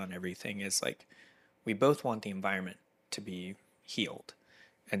common ground on everything is like we both want the environment to be healed.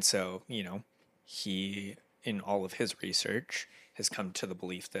 And so, he, in all of his research, has come to the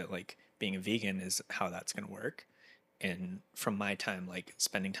belief that like being a vegan is how that's going to work. And from my time, like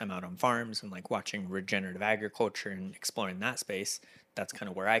spending time out on farms and like watching regenerative agriculture and exploring that space, that's kind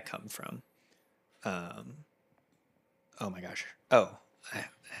of where I come from. Um, oh my gosh. Oh, I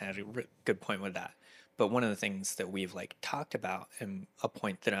had a good point with that. But one of the things that we've like talked about and a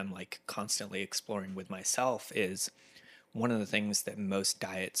point that I'm like constantly exploring with myself is one of the things that most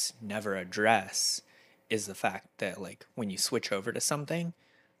diets never address is the fact that like when you switch over to something,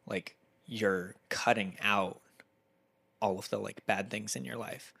 like you're cutting out all of the like bad things in your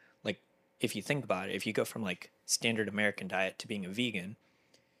life. Like if you think about it, if you go from like standard American diet to being a vegan,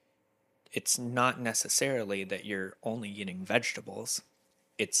 it's not necessarily that you're only eating vegetables.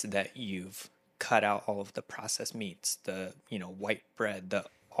 It's that you've cut out all of the processed meats, the, white bread, the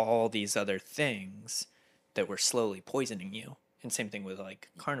all these other things that were slowly poisoning you. And same thing with like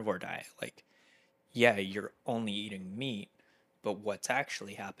carnivore diet. Like, yeah, you're only eating meat, but what's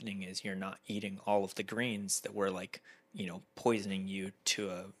actually happening is you're not eating all of the greens that were like, poisoning you to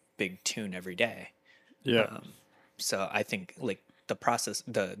a big tune every day. Yeah. So I think like the process,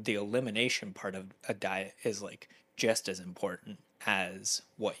 the elimination part of a diet is like just as important as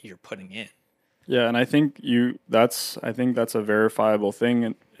what you're putting in. Yeah, and I think that's a verifiable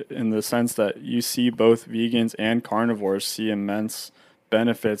thing in the sense that you see both vegans and carnivores see immense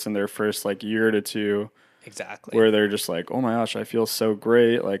benefits in their first like year to two Exactly. where they're just like, "Oh my gosh, I feel so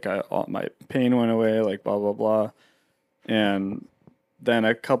great. Like all my pain went away, like blah blah blah." And then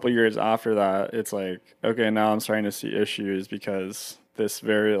a couple years after that, it's like, okay, now I'm starting to see issues because this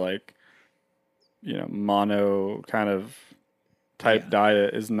very like, mono kind of type Yeah,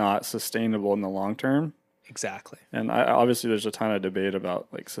 diet is not sustainable in the long term. exactly. And obviously there's a ton of debate about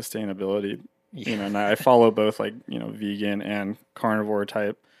like sustainability, Yeah. and I follow both like, vegan and carnivore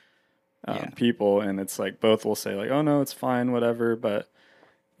type Yeah. people. And it's like, both will say like, oh no, it's fine, whatever. But,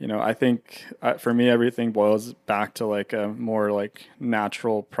 I think for me, everything boils back to like a more like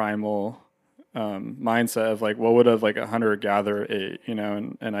natural primal mindset of like, what would have like a hunter gatherer ate,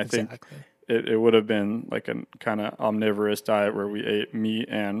 and I think Exactly. it would have been like a kind of omnivorous diet where we ate meat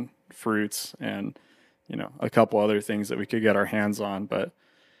and fruits and, a couple other things that we could get our hands on. But,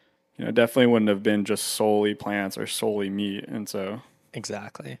 definitely wouldn't have been just solely plants or solely meat. And so,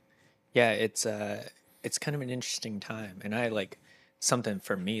 Exactly. Yeah, it's kind of an interesting time. And I like something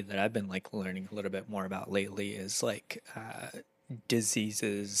for me that I've been like learning a little bit more about lately is like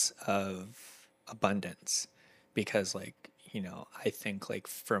diseases of abundance because like, I think like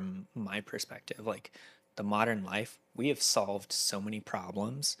from my perspective, like the modern life, we have solved so many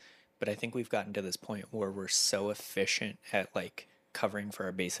problems, but I think we've gotten to this point where we're so efficient at like covering for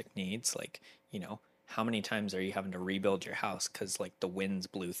our basic needs. Like, you know, how many times are you having to rebuild your house because like the winds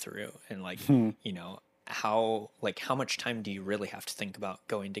blew through and like, you know, how much time do you really have to think about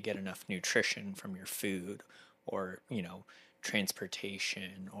going to get enough nutrition from your food or, you know,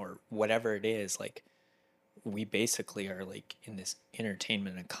 transportation or whatever it is? Like, we basically are like in this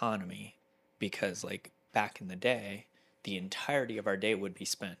entertainment economy because like back in the day, the entirety of our day would be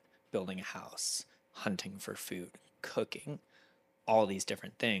spent building a house, hunting for food, cooking, all these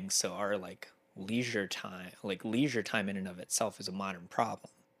different things. So our leisure time in and of itself is a modern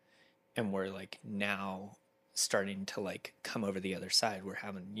problem. And we're like now starting to like come over the other side. We're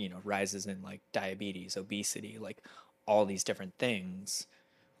having, you know, rises in like diabetes, obesity, like all these different things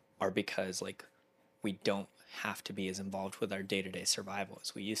are because like we don't have to be as involved with our day-to-day survival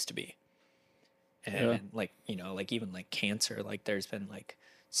as we used to be. Yeah. And like, you know, like even like cancer, like there's been like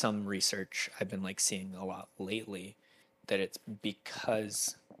some research I've been like seeing a lot lately that it's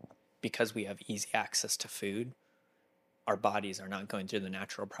because we have easy access to food, our bodies are not going through the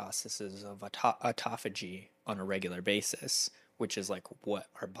natural processes of autophagy on a regular basis, which is like what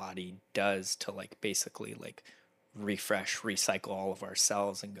our body does to like basically like refresh, recycle all of our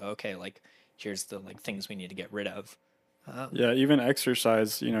cells and go, okay, like here's the like things we need to get rid of. Yeah, even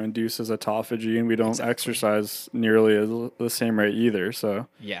exercise, you know, induces autophagy, and we don't Exactly. exercise nearly at the same rate either. So,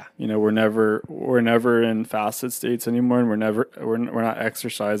 Yeah. you know, we're never in fasted states anymore, and we're not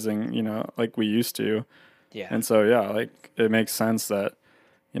exercising, you know, like we used to. Yeah. And so, yeah, like it makes sense that,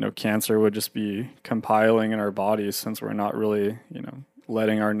 you know, cancer would just be compiling in our bodies since we're not really, you know,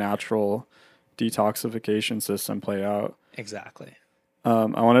 letting our natural detoxification system play out. Exactly.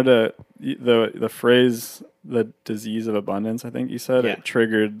 I wanted to the phrase "the disease of abundance." I think you said Yeah. it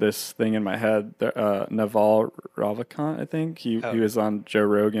triggered this thing in my head. Naval Ravikant, I think he Oh, was on Joe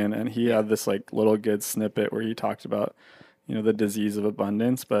Rogan, and he yeah. had this like little good snippet where he talked about, you know, the disease of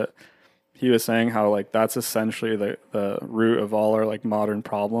abundance. But he was saying how like that's essentially the root of all our like modern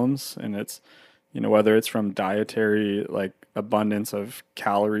problems, and it's, you know, whether it's from dietary like abundance of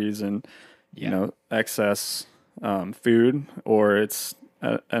calories and, you Yeah. know, excess food, or it's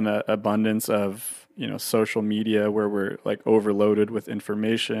an abundance of, you know, social media where we're like overloaded with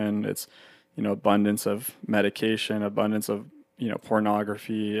information. It's, you know, abundance of medication, abundance of, you know,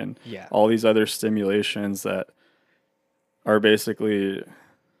 pornography and Yeah. all these other stimulations that are basically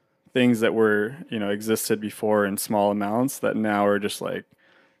things that were, you know, existed before in small amounts that now are just like,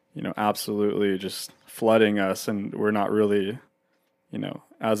 you know, absolutely just flooding us, and we're not really, you know,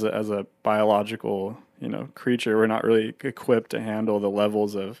 as a biological, you know, creature, we're not really equipped to handle the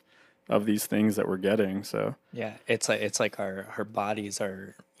levels of these things that we're getting. So Yeah. It's like our bodies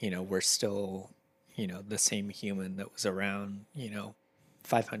are, you know, we're still, you know, the same human that was around, you know,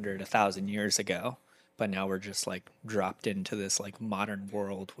 500, 1,000 years ago, but now we're just like dropped into this like modern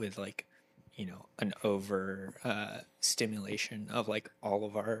world with like, you know, an over stimulation of like all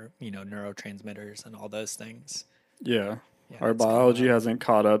of our, you know, neurotransmitters and all those things. yeah, Yeah, our it's kind of biology wild. hasn't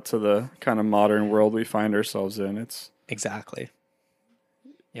caught up to the kind of modern world we find ourselves in. It's Exactly.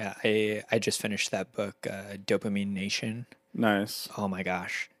 Yeah, I just finished that book, Dopamine Nation. nice. Oh my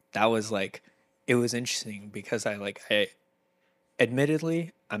gosh, that was like, it was interesting because I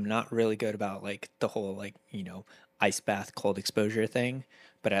admittedly I'm not really good about like the whole like, you know, ice bath cold exposure thing,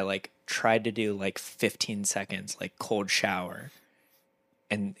 but I like tried to do like 15 seconds like cold shower,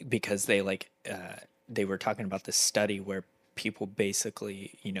 and because they were talking about this study where people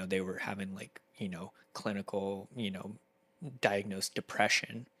basically, you know, they were having like, you know, clinical, you know, diagnosed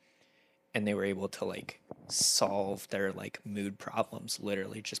depression, and they were able to like solve their like mood problems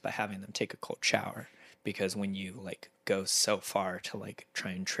literally just by having them take a cold shower, because when you like go so far to like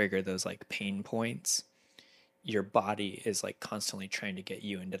try and trigger those like pain points, your body is like constantly trying to get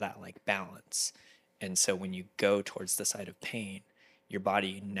you into that like balance. And so when you go towards the side of pain, your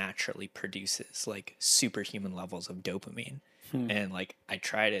body naturally produces like superhuman levels of dopamine. Hmm. And like I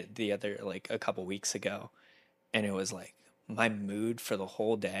tried it the other like a couple weeks ago, and it was like my mood for the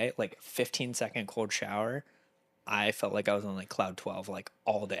whole day, like 15-second cold shower, I felt like I was on like cloud 12 like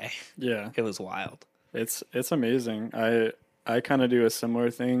all day. Yeah, It was wild. it's amazing. I kind of do a similar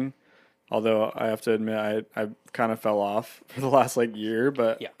thing. Although I have to admit, I kind of fell off for the last like year,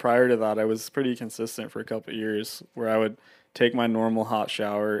 but Yeah. prior to that, I was pretty consistent for a couple of years where I would take my normal hot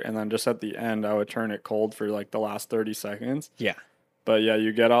shower and then just at the end, I would turn it cold for like the last 30 seconds. Yeah. But yeah,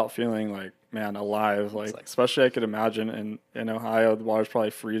 you get out feeling like, man, alive. It's Like, like, especially I could imagine in Ohio, the water's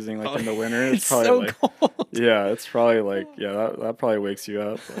probably freezing like oh, in the winter. It's it's probably so like, cold. yeah, it's probably like, yeah, that probably wakes you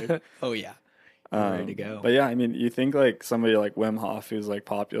up. Like, Oh, yeah. ready to go. But yeah, I mean, you think like somebody like Wim Hof, who's like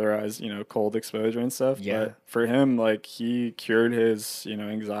popularized, you know, cold exposure and stuff. Yeah. But for him, like he cured his, you know,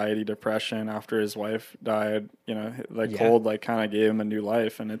 anxiety, depression after his wife died. You know, like cold like kind of gave him a new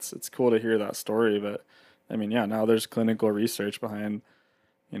life, and it's cool to hear that story. But I mean, yeah, now there's clinical research behind,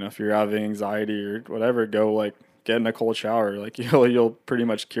 you know, if you're having anxiety or whatever, go like get in a cold shower. Like you'll pretty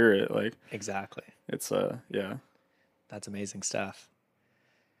much cure it. Like exactly. It's yeah. That's amazing stuff.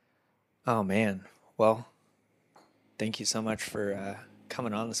 Oh man. Well, thank you so much for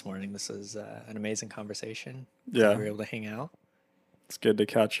coming on this morning. This was an amazing conversation. Yeah. We were able to hang out. It's good to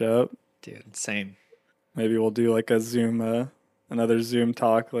catch up. Dude, same. Maybe we'll do like a Zoom, another Zoom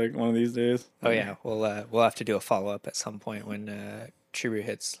talk like one of these days. Oh yeah. We'll have to do a follow-up at some point when True Brew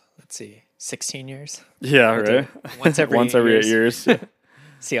hits, let's see, 16 years. Yeah, we'll right. Once every 8 years.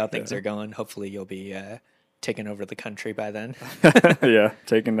 See how things are going. Hopefully you'll be taking over the country by then. Yeah,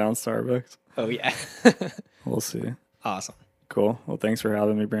 taking down Starbucks. Oh yeah. We'll see. Awesome. Cool. Well, thanks for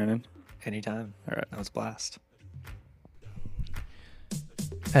having me, Brandon. Anytime. All right. That was a blast.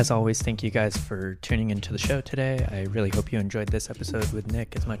 As always, thank you guys for tuning into the show today. I really hope you enjoyed this episode with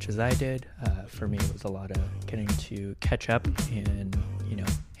Nick as much as I did. For me, it was a lot of getting to catch up and, you know,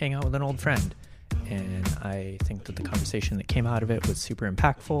 hang out with an old friend. And I think that the conversation that came out of it was super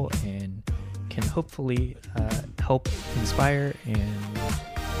impactful and can hopefully help inspire and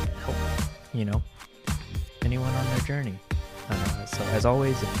help, you know, anyone on their journey. So as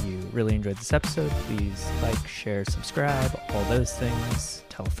always, if you really enjoyed this episode, please like, share, subscribe, all those things.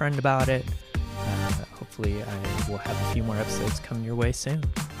 Tell a friend about it. Hopefully I will have a few more episodes coming your way soon.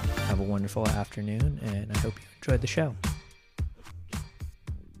 Have a wonderful afternoon, and I hope you enjoyed the show.